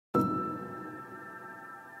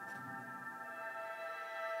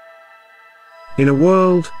In a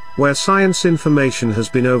world where science information has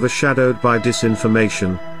been overshadowed by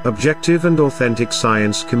disinformation, objective and authentic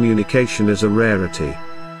science communication is a rarity.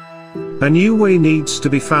 A new way needs to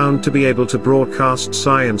be found to be able to broadcast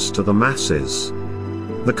science to the masses.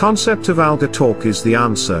 The concept of AlgaTalk is the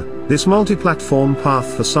answer. This multi-platform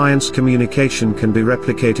path for science communication can be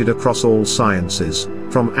replicated across all sciences,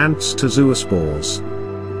 from ants to zoospores.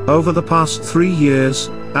 Over the past 3 years,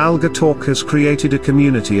 AlgaTalk has created a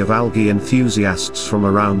community of algae enthusiasts from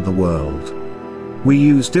around the world. We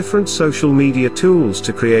use different social media tools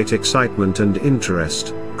to create excitement and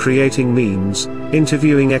interest, creating memes,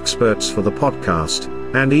 interviewing experts for the podcast,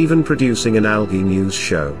 and even producing an algae news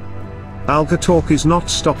show. AlgaTalk is not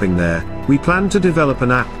stopping there. We plan to develop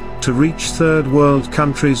an app to reach third world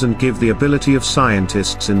countries and give the ability of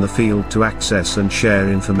scientists in the field to access and share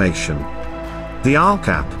information. The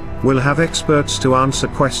Algae app will have experts to answer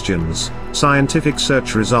questions, scientific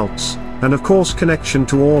search results, and of course connection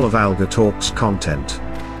to all of AlgaTalk's content.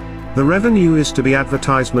 The revenue is to be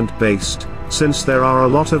advertisement based, since there are a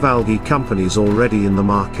lot of algae companies already in the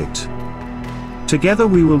market. Together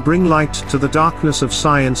we will bring light to the darkness of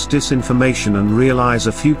science disinformation and realize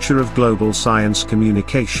a future of global science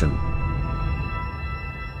communication.